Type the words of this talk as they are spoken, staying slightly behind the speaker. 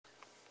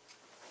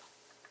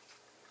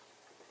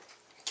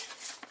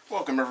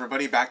Welcome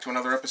everybody back to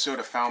another episode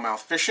of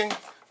Foulmouthfishing.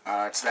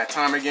 It's that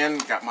time again.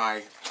 Got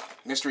my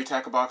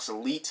MysteryTackleBox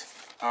Elite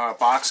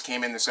box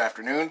came in this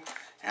afternoon,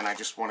 and I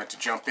just wanted to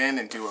jump in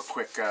and do a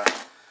quick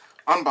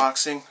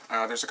unboxing.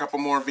 There's a couple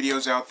more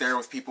videos out there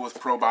with people with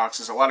pro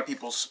boxes. A lot of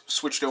people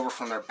switched over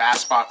from their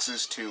bass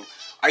boxes to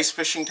ice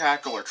fishing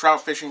tackle or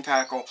trout fishing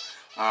tackle.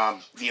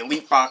 The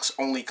Elite box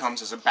only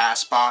comes as a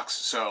bass box,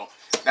 so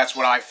that's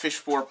what I fish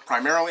for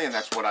primarily, and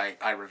that's what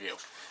I review.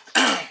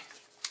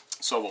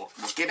 So we'll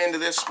get into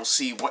this. We'll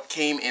see what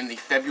came in the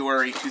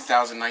February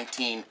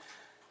 2019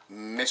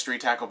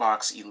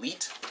 MysteryTackleBox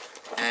Elite.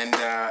 And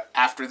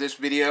after this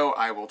video,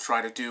 I will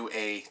try to do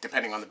a,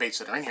 depending on the baits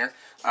that are in here,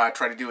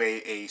 try to do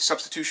a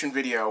substitution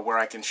video where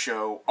I can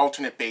show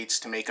alternate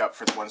baits to make up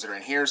for the ones that are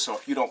in here. So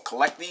if you don't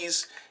collect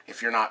these,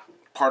 if you're not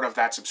part of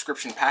that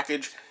subscription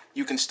package,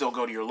 you can still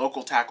go to your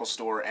local tackle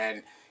store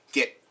and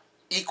get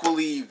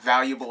equally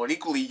valuable and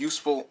equally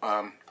useful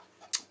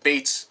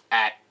baits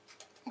at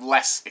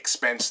less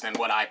expense than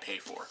what I pay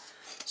for.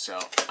 So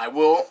I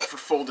will, for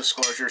full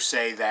disclosure,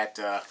 say that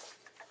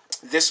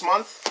this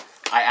month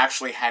I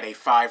actually had a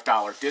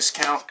 $5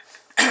 discount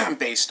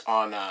based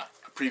on a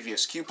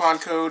previous coupon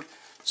code.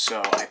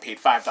 So I paid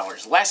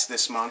 $5 less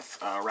this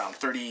month, around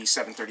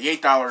 $37,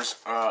 $38,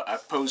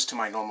 opposed to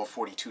my normal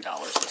 $42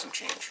 and some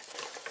change.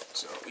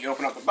 So we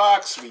open up the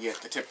box, we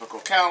get the typical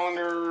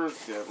calendar,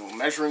 the little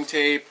measuring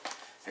tape.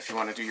 If you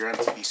want to do your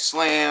MTB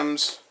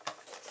slams,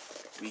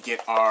 we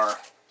get our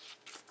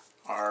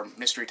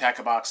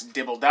MysteryTackleBox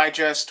Dibble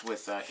Digest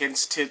with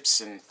hints, tips,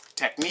 and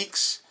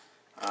techniques.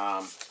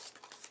 I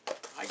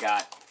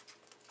got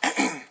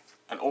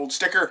an old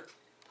sticker,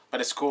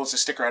 but it's cool. It's a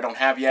sticker I don't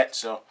have yet,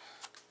 so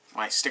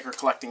my sticker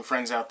collecting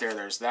friends out there,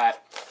 there's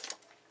that.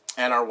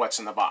 And our What's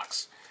in the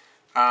Box.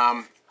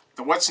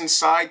 The What's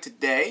Inside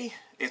today,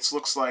 it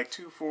looks like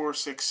 2, 4,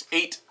 6,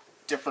 8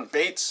 different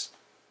baits.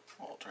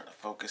 I'll try to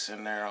focus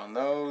in there on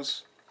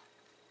those.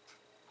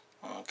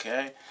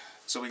 Okay.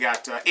 So we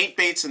got 8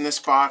 baits in this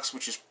box,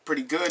 which is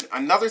pretty good.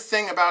 Another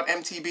thing about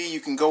MTB, you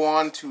can go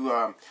on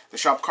to the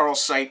Shop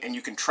Carl's site and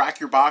you can track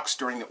your box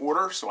during the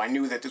order. So I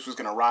knew that this was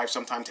going to arrive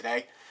sometime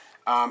today.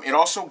 It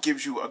also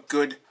gives you a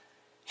good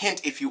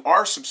hint if you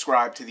are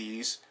subscribed to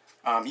these.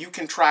 You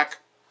can track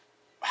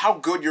how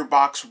good your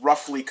box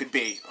roughly could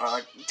be,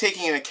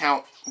 taking into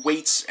account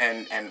weights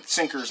and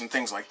sinkers and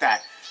things like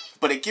that.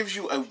 But it gives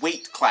you a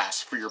weight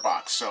class for your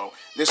box. So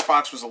this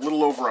box was a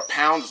little over a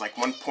pound. It's like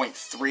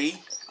 1.3.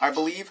 I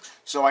believe,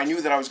 so I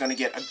knew that I was going to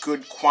get a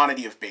good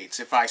quantity of baits.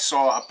 If I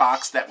saw a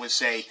box that was,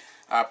 say,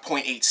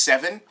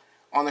 0.87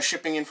 on the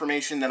shipping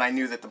information, then I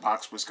knew that the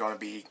box was going to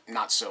be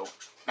not so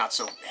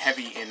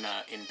heavy in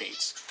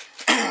baits.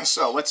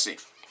 So let's see.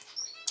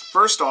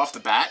 First off the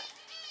bat,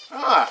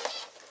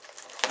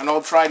 an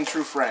old tried and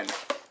true friend.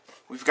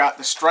 We've got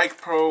the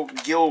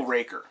StrikePro Gill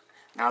Raker.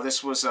 Now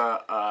this was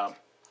a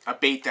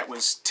bait that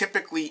was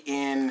typically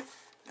in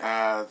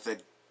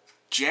the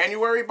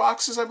January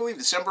boxes, I believe,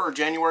 December or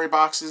January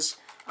boxes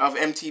of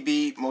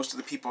MTB. Most of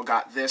the people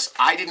got this.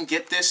 I didn't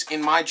get this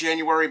in my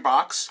January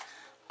box,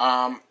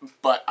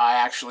 but I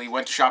actually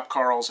went to Shop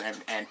Carl's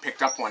and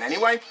picked up one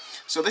anyway.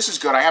 So this is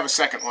good. I have a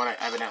second one,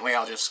 evidently.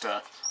 I'll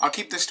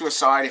keep this to a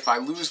side. If I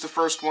lose the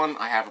first one,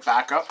 I have a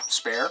backup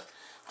spare.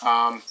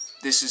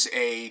 This is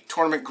a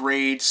tournament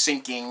grade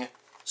sinking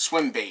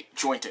swim bait,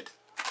 jointed.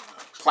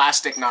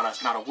 Plastic, not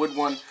a wood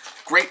one.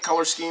 Great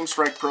color scheme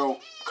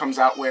StrikePro comes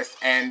out with,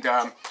 and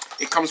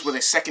it comes with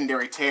a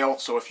secondary tail,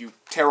 so if you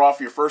tear off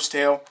your first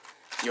tail,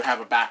 you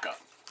have a backup.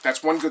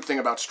 That's one good thing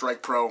about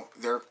StrikePro.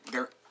 Their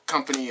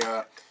company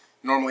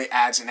normally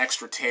adds an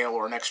extra tail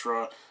or an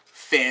extra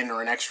fin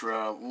or an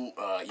extra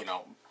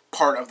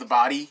part of the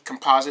body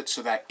composite,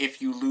 so that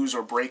if you lose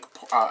or break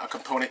a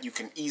component, you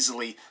can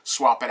easily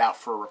swap it out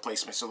for a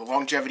replacement. So the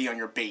longevity on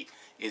your bait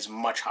is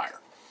much higher,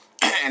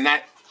 and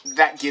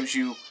that gives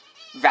you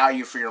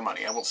value for your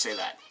money. I will say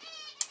that.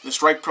 The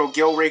StrikePro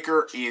Gill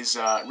Raker is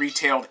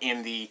retailed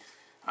in the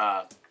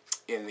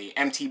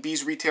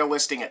MTB's retail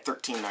listing at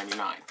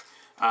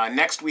 $13.99.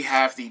 Next we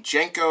have the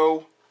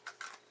Jenko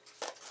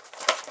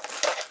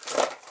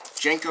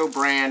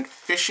brand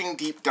Fishing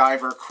Deep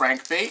Diver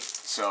Crankbait.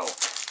 So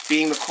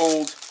being the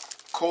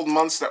cold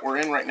months that we're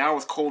in right now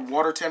with cold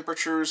water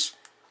temperatures,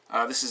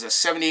 this is a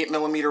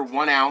 78mm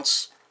 1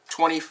 ounce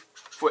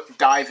 20-foot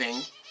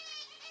diving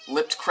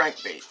lipped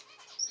crankbait.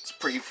 It's a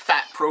pretty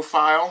fat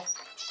profile.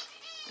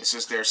 This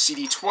is their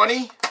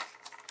CD20.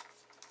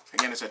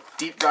 Again, it's a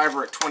deep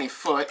diver at 20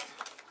 foot.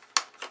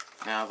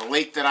 Now, the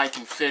lake that I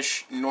can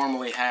fish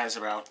normally has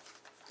about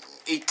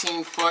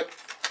 18 foot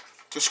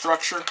to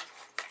structure.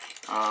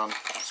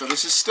 So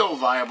this is still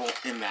viable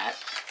in that,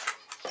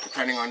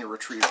 depending on your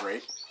retrieve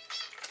rate.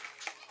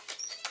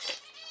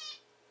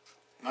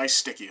 Nice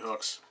sticky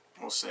hooks,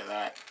 we'll say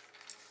that.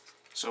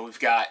 So we've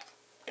got,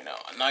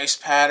 a nice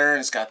pattern.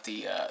 It's got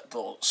the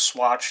little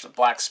swatch, the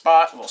black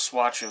spot, little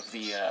swatch of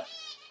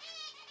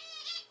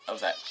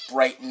that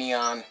bright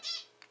neon.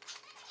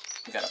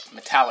 We got a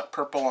metallic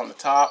purple on the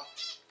top.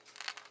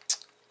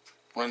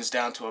 Runs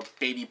down to a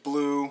baby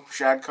blue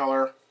shad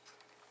color.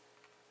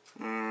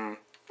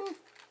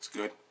 It's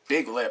good.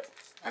 Big lip.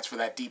 That's for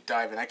that deep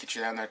dive, and that gets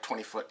you down there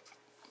 20 foot.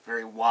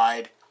 Very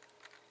wide.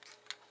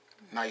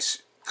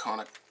 Nice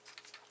conic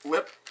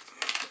lip.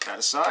 Put that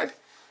aside.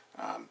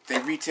 They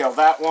retail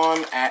that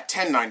one at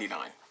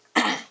 $10.99.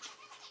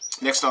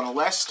 Next on the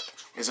list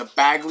is a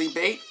Bagley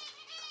bait.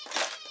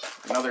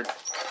 Another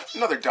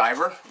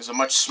diver. There's a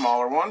much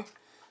smaller one.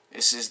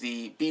 This is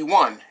the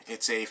B1.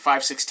 It's a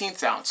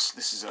 5/16 ounce.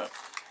 This is a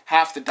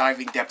half the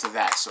diving depth of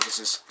that. So this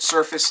is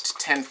surfaced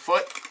 10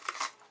 foot.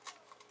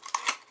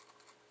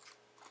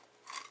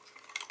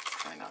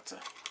 Try not to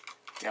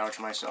gouge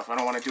myself. I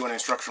don't want to do an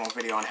instructional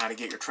video on how to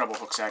get your treble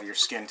hooks out of your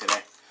skin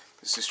today.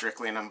 This is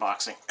strictly an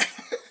unboxing.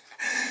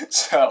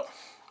 So,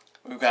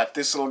 we've got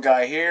this little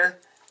guy here.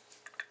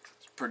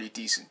 It's a pretty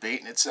decent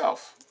bait in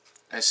itself.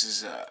 This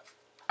is, I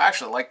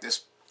actually like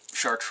this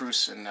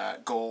chartreuse and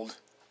gold,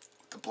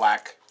 the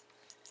black.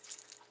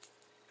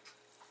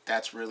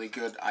 That's really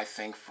good, I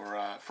think, for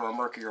a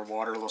murkier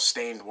water, a little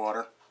stained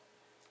water.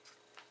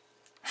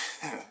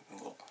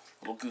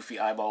 little goofy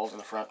eyeballs in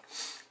the front.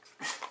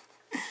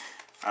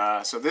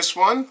 So this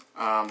one,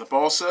 the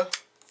Balsa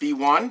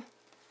B1,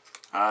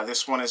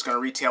 this one is going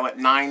to retail at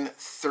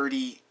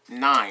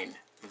 $9.39,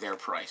 their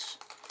price.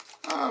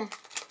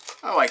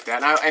 I like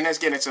that, and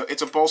again,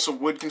 it's a balsa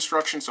wood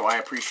construction, so I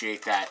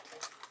appreciate that.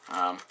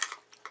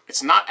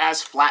 It's not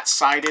as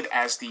flat-sided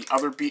as the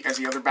other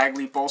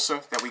Bagley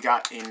balsa that we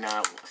got in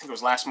I think it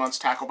was last month's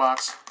tackle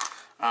box.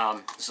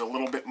 It's a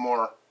little bit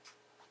more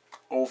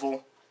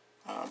oval,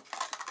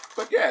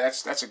 but yeah,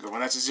 that's a good one.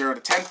 That's a 0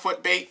 to 10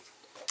 foot bait.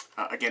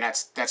 Again,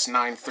 that's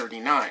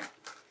 $9.39.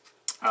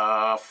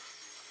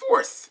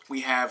 Fourth,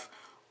 we have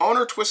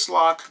Owner Twist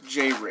Lock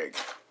J-Rig.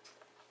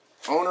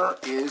 Owner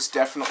is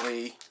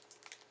definitely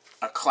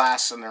a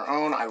class on their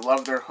own. I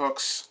love their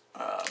hooks.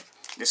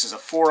 This is a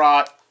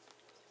 4/0,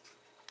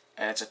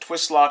 and it's a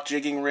twist lock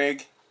jigging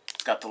rig.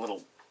 It's got the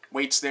little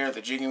weights there,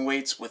 the jigging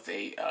weights with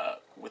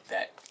with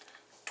that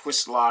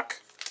twist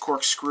lock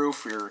corkscrew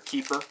for your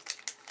keeper.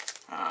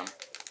 I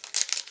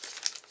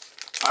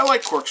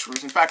like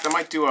corkscrews. In fact, I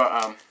might do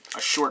a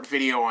short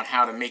video on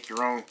how to make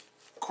your own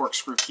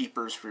corkscrew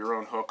keepers for your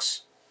own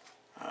hooks.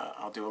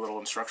 I'll do a little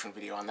instruction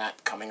video on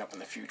that coming up in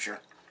the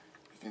future.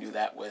 You can do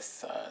that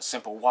with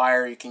simple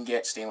wire. You can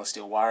get stainless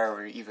steel wire,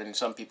 or even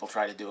some people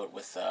try to do it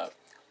with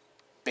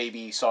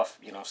baby soft,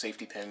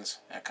 safety pins,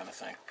 that kind of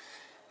thing.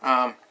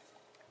 Yeah,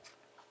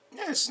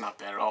 this is not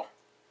bad at all.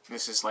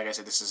 This is, like I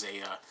said, this is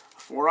a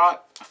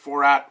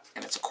 4/0,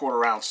 and it's a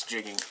 1/4 ounce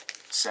jigging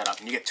setup.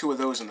 And you get 2 of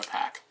those in the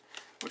pack,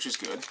 which is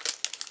good.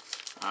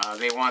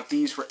 They want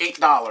these for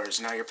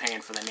 $8. Now you're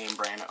paying for the name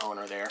brand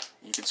Owner there.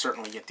 You can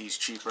certainly get these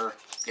cheaper.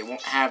 They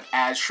won't have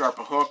as sharp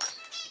a hook,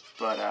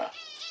 but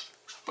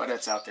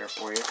it's out there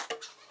for you.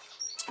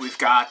 We've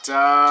got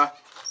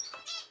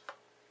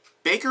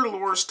Baker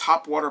Lures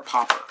Topwater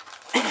Popper.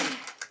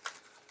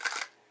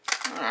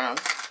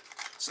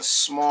 It's a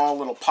small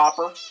little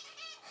popper.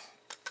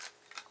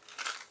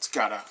 It's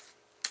got a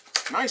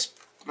nice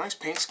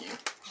paint scheme.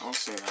 I'll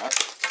say that.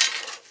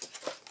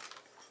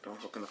 Don't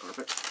hook in the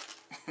carpet.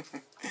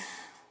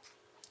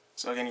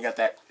 So again, you got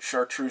that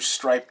chartreuse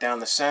stripe down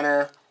the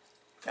center.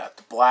 Got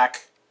the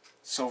black,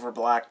 silver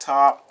black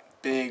top,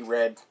 big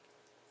red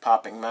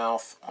popping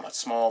mouth on a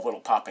small little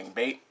popping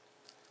bait.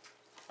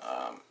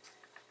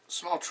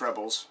 Small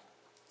trebles.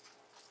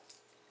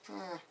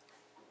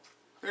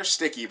 They're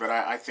sticky, but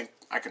I think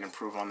I can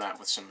improve on that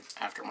with some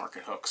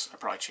aftermarket hooks. I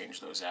probably change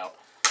those out.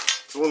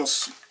 It's a little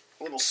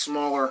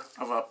smaller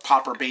of a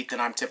popper bait than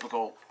I'm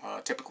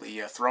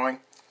typically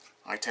throwing.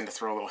 I tend to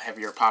throw a little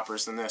heavier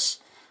poppers than this,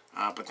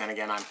 but then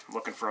again, I'm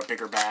looking for a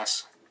bigger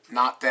bass.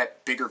 Not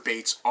that bigger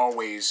baits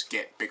always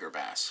get bigger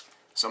bass.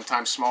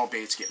 Sometimes small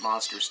baits get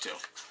monsters too.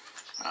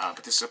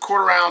 But this is a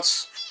 1/4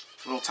 ounce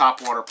little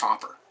topwater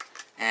popper.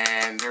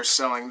 And they're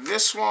selling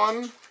this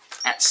one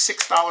at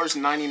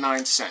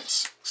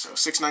 $6.99. So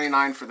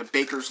 $6.99 for the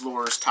Baker's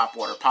Lures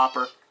Topwater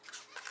Popper.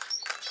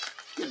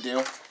 Good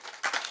deal.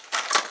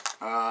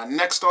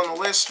 Next on the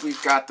list,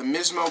 we've got the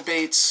Mismo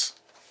Baits.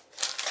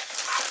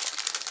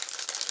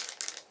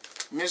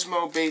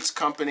 Mismo Baits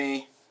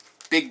Company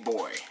Big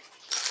Boy.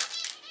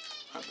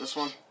 This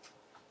one.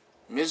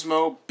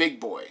 Mismo Big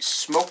Boy.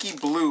 Smoky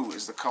blue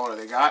is the color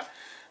they got.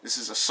 This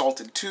is a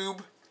salted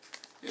tube.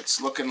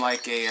 It's looking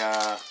like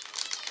a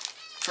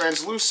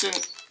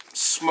translucent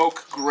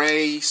smoke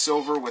gray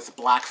silver with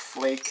black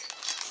flake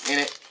in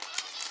it.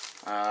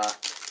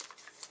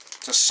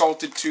 It's a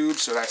salted tube,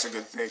 so that's a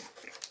good thing.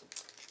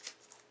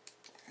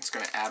 It's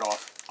going to add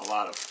off a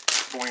lot of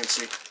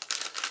buoyancy.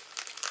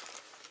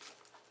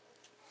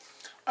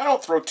 I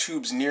don't throw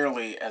tubes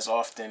nearly as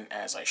often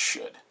as I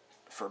should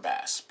for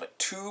bass, but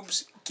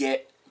tubes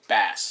get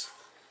bass.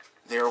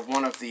 They're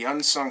one of the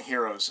unsung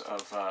heroes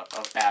of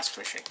bass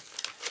fishing.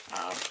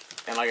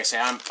 And like I say,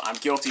 I'm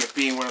guilty of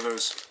being one of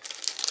those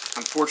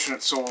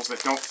unfortunate souls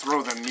that don't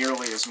throw them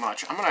nearly as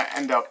much. I'm going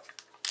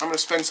to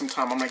spend some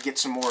time, I'm going to get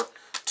some more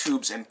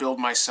tubes and build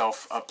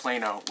myself a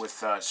Plano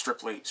with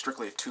strictly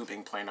a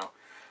tubing Plano.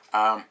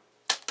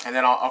 And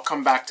then I'll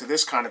come back to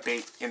this kind of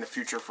bait in the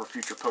future for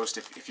future posts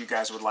if you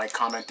guys would like.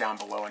 Comment down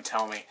below and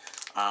tell me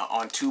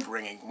on tube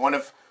rigging.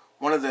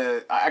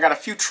 I got a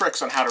few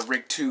tricks on how to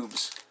rig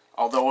tubes.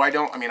 Although I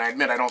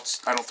admit I don't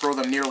throw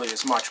them nearly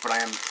as much, but I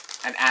am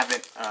an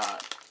avid,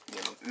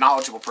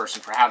 knowledgeable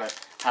person for how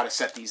to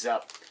set these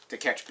up to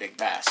catch big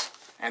bass.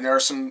 And there are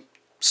some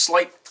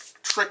slight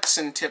tricks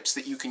and tips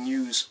that you can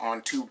use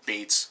on tube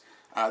baits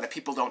that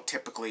people don't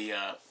typically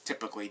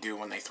do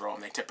when they throw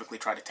them. They typically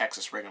try to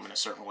Texas rig them in a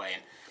certain way,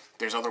 and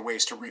there's other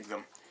ways to rig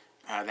them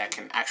that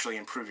can actually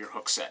improve your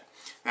hook set.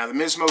 Now the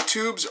𝕾𝖆𝖆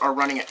tubes are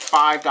running at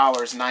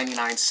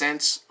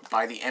 $5.99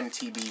 by the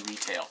MTB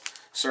retail.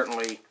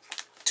 Certainly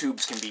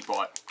tubes can be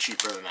bought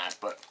cheaper than that,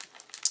 but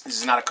this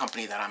is not a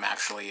company that I'm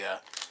actually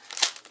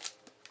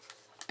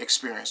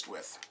experienced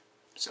with.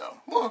 So,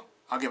 well,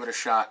 I'll give it a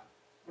shot.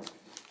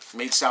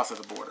 Made south of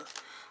the border.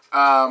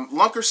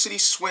 𝕷𝖎𝓴𝖊 City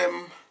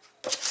Swim.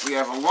 We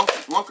have a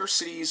𝕷𝖎𝓴𝖊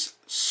City's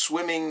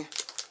swimming,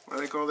 what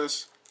do they call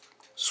this?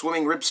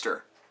 Swimming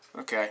ribster.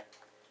 Okay.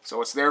 So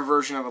it's their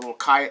version of a little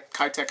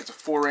𝕾𝖒𝖊𝖊. It's a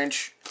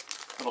 4-inch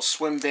little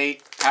swim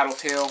bait, paddle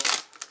tail,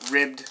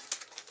 ribbed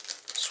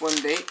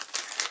swim bait.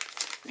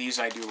 These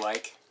I do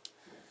like.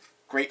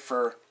 Great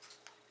for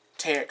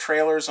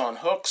trailers on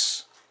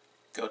hooks.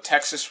 Go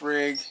Texas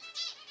rig.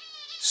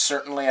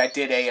 Certainly I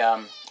did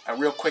a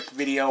real quick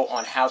video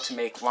on how to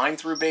make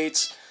line-through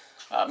baits.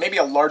 Maybe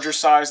a larger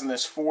size than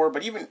this 4,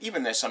 but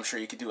even this, I'm sure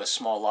you could do a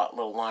small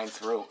little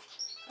line-through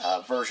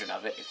version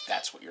of it if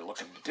that's what you're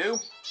looking to do.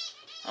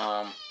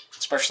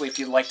 Especially if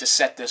you'd like to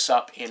set this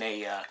up in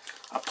a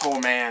poor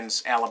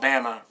man's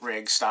Alabama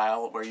rig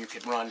style, where you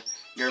could run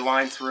your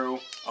line through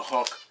a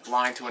hook,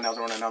 line to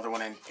another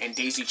one, and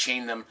daisy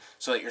chain them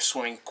so that you're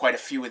swimming quite a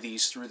few of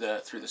these through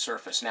the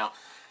surface. Now,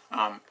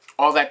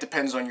 all that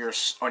depends on your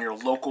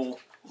local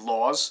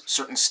laws.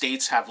 Certain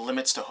states have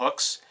limits to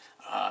hooks.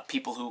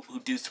 People who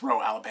do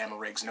throw Alabama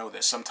rigs know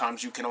this.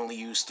 Sometimes you can only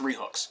use 3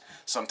 hooks.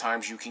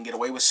 Sometimes you can get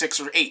away with 6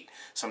 or 8.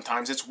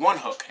 Sometimes it's 1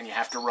 hook and you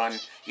have to run,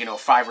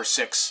 5 or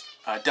 6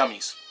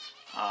 dummies.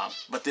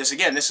 But this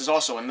is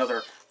also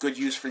another good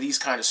use for these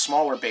kind of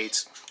smaller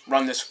baits.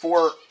 Run this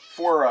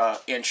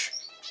 4-inch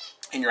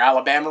in your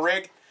Alabama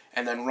rig,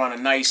 and then run a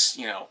nice,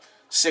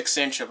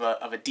 6-inch of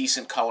a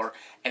decent color.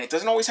 And it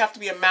doesn't always have to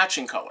be a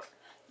matching color.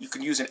 You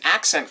can use an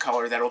accent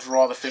color that'll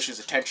draw the fish's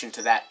attention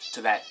to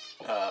that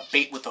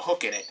bait with the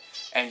hook in it,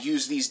 and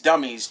use these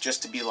dummies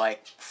just to be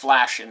like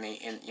flash in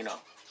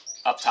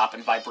up top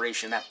and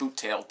vibration. That boot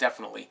tail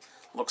definitely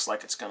looks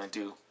like it's going to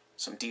do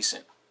some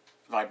decent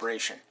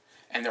vibration,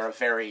 and they're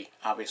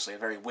obviously a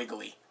very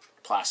wiggly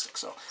plastic.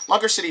 So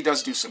𝕷𝖎𝓴𝖊 City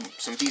does do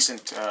some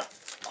decent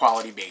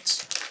quality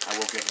baits. I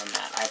will give them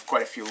that. I have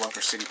quite a few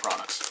𝕷𝖎𝓴𝓊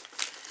products.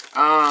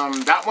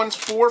 That one's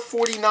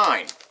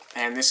 $4.49,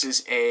 and this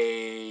is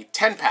a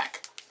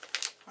 10-pack,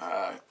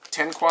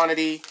 10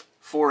 quantity,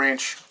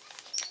 4-inch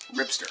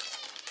ribster.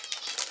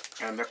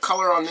 And the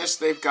color on this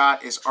they've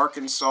got is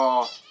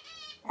Arkansas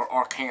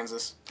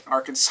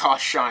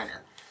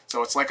Shiner.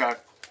 So it's like a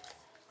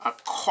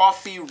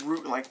coffee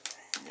root,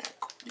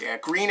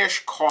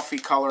 greenish coffee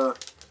color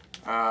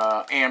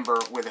amber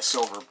with a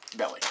silver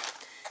belly.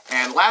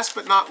 And last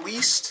but not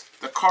least,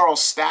 the Carl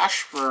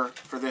stash for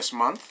this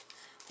month,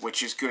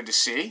 which is good to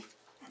see.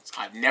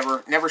 I've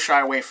never shy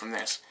away from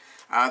this.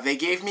 They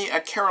gave me a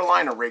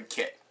Carolina rig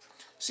kit.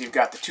 So you've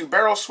got the 2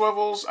 barrel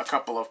swivels, a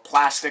couple of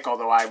plastic,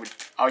 although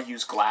I'll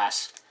use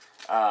glass,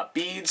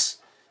 beads.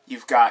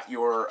 You've got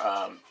your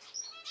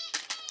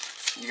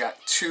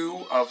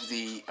 2 of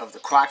the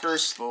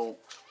clackers, little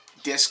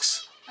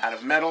discs out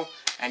of metal,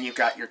 and you've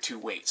got your 2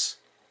 weights.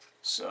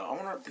 So I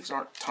wonder if these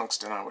aren't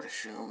tungsten. I would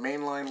assume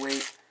mainline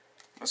weight.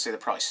 Let's say they're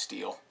probably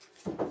steel,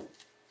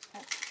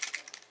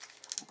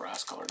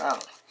 brass colored. I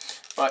don't know,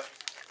 but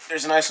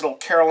there's a nice little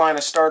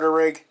Carolina starter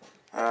rig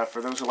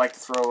for those who like to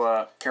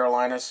throw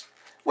Carolinas,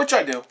 which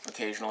I do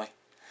occasionally.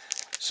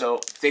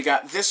 So they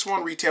got this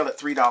one retailed at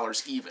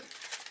 $3 even.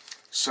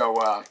 So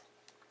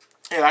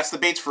yeah, that's the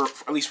baits for,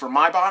 at least for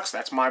my box.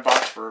 That's my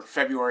box for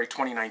February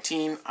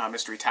 2019,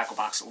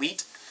 MysteryTackleBox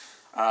Elite.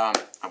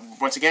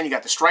 Once again, you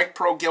got the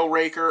StrikePro Gill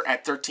Raker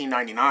at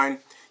 $13.99.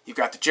 You've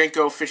got the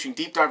Jenko Fishing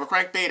Deep Diver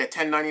Crankbait at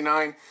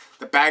 $10.99.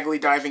 The Bagley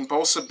Diving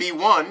Balsa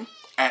B1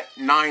 at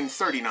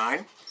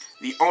 $9.39.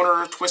 The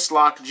Owner Twist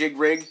Lock Jig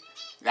Rig,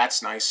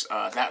 that's nice.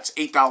 That's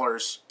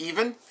 $8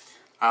 even.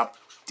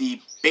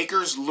 The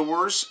Baker's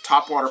Lures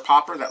Topwater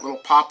Popper, that little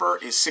popper,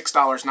 is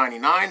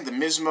 $6.99. The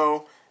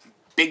𝕾𝖆𝖆𝖊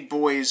Big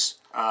Boys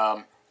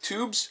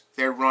tubes,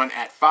 they run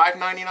at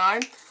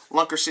 $5.99.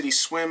 𝕷𝖎𝓴𝖊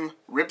Swim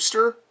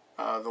Ribster,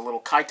 the little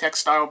𝕾𝖒𝖊𝖊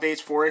style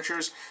baits,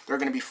 4-inchers, they're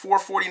going to be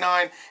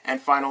 $4.49.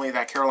 And finally,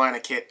 that Carolina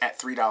kit at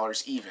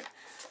 $3 even.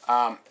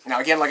 Now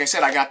again, like I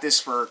said, I got this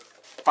for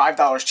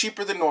 $5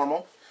 cheaper than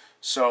normal.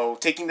 So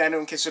taking that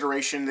into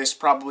consideration, this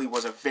probably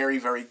was a very,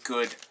 very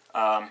good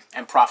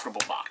and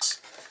profitable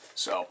box.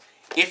 So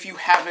if you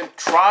haven't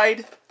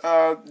tried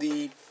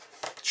the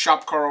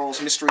Shop Carl's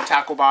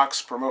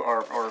MysteryTackleBox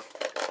or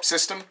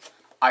system,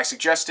 I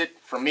suggest it.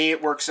 For me,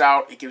 it works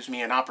out. It gives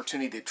me an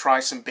opportunity to try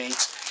some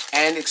baits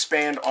and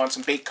expand on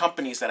some bait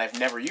companies that I've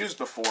never used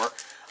before,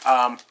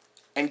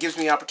 and gives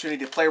me the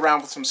opportunity to play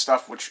around with some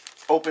stuff, which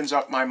opens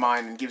up my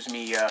mind and gives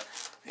me,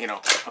 you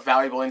know, a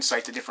valuable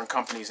insight to different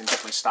companies and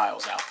different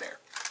styles out there.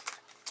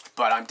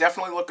 But I'm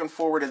definitely looking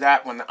forward to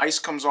that when the ice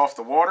comes off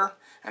the water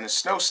and the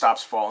snow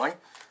stops falling.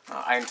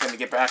 I intend to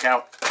get back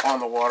out on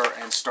the water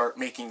and start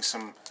making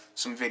some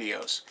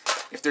videos.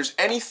 If there's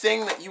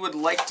anything that you would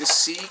like to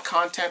see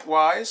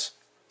content-wise,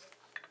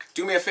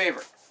 do me a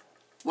favor.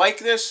 Like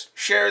this,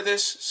 share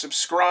this,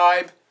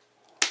 subscribe,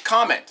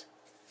 comment.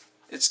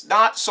 It's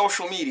not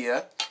social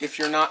media if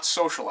you're not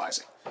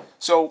socializing.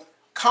 So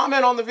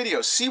comment on the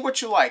videos. See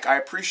what you like. I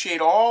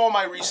appreciate all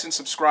my recent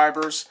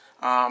subscribers.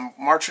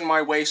 Marching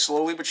my way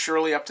slowly but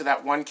surely up to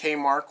that 1K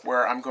mark,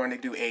 where I'm going to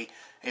do a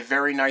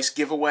very nice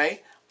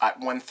giveaway at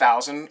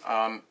 1,000.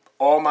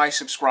 All my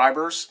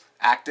subscribers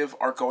active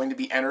are going to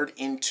be entered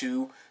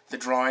into the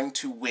drawing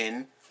to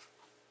win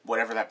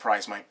whatever that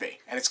prize might be.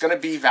 And it's going to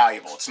be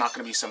valuable. It's not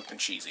going to be something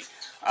cheesy.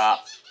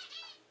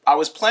 I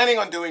was planning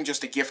on doing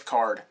just a gift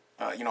card,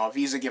 you know, a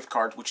Visa gift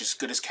card, which is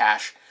good as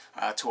cash,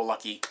 to a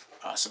lucky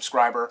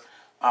subscriber.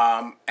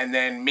 And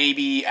then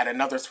maybe at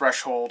another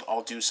threshold,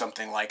 I'll do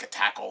something like a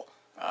tackle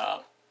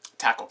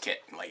kit,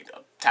 like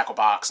a tackle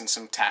box and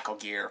some tackle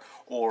gear,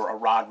 or a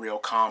rod reel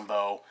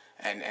combo,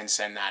 and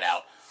send that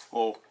out.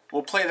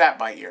 We'll play that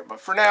by ear.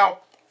 But for now,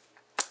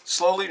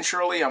 slowly and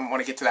surely, I'm going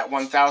to get to that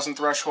 1,000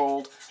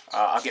 threshold.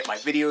 I'll get my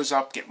videos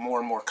up, get more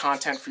and more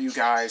content for you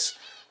guys.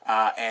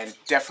 And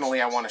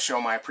definitely I want to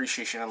show my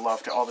appreciation and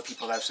love to all the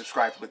people that have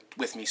subscribed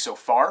with me so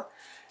far.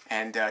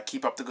 And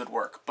keep up the good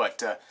work.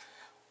 But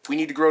we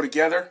need to grow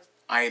together.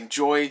 I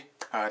enjoy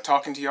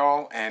talking to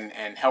y'all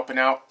and helping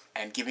out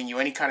and giving you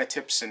any kind of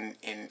tips and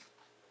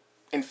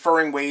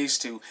inferring ways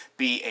to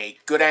be a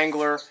good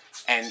angler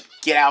and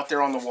get out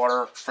there on the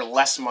water for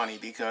less money,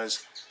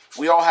 because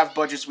we all have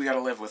budgets we got to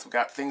live with. We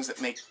got things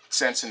that make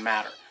sense and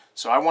matter.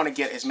 So I want to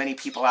get as many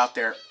people out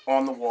there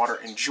on the water,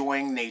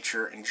 enjoying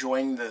nature,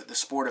 enjoying the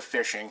sport of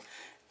fishing,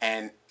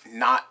 and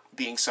not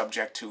being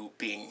subject to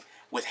being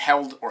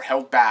withheld or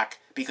held back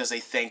because they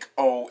think,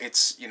 oh,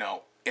 it's, you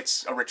know,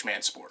 it's a rich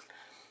man's sport.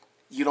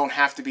 You don't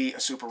have to be a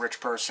super rich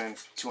person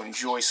to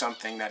enjoy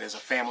something that is a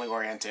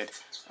family-oriented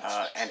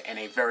and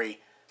a very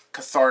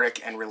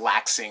cathartic and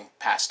relaxing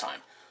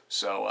pastime.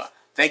 So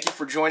thank you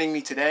for joining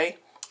me today.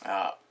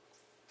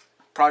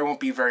 Probably won't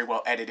be very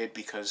well edited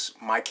because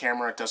my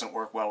camera doesn't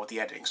work well with the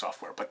editing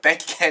software. But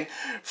thank you again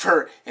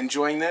for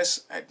enjoying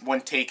this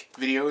one-take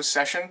video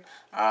session.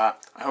 I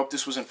hope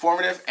this was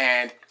informative.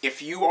 And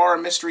if you are a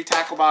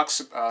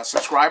MysteryTackleBox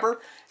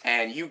subscriber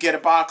and you get a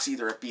box,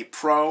 either it be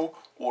Pro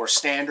or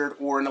Standard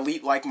or an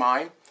Elite like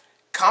mine,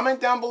 comment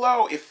down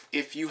below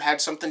if you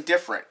had something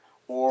different,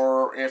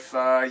 or if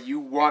you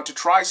want to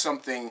try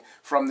something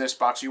from this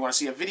box, or you want to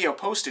see a video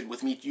posted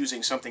with me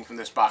using something from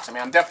this box. I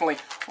mean, I definitely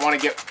want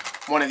to get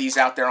one of these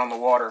out there on the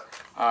water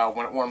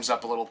when it warms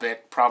up a little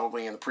bit,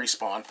 probably in the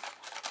pre-spawn,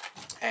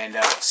 and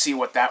see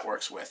what that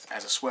works with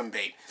as a swim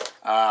bait.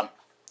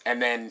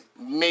 And then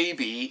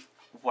maybe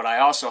what I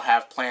also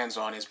have plans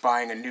on is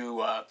buying a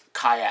new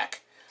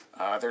kayak.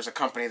 There's a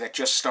company that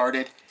just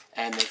started,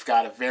 and they've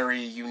got a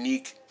very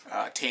unique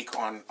take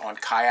on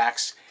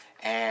kayaks,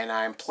 and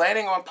I'm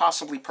planning on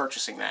possibly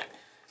purchasing that.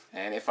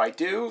 And if I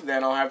do,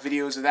 then I'll have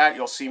videos of that.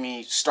 You'll see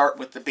me start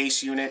with the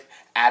base unit,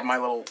 add my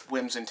little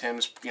whims and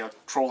tims, you know,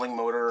 trolling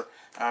motor,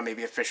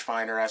 maybe a fish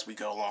finder as we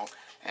go along,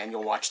 and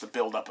you'll watch the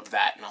build-up of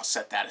that, and I'll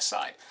set that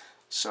aside.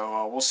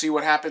 So we'll see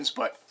what happens,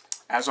 but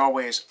as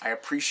always, I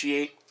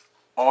appreciate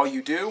all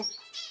you do.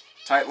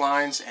 Tight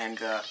lines, and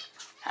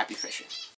happy fishing.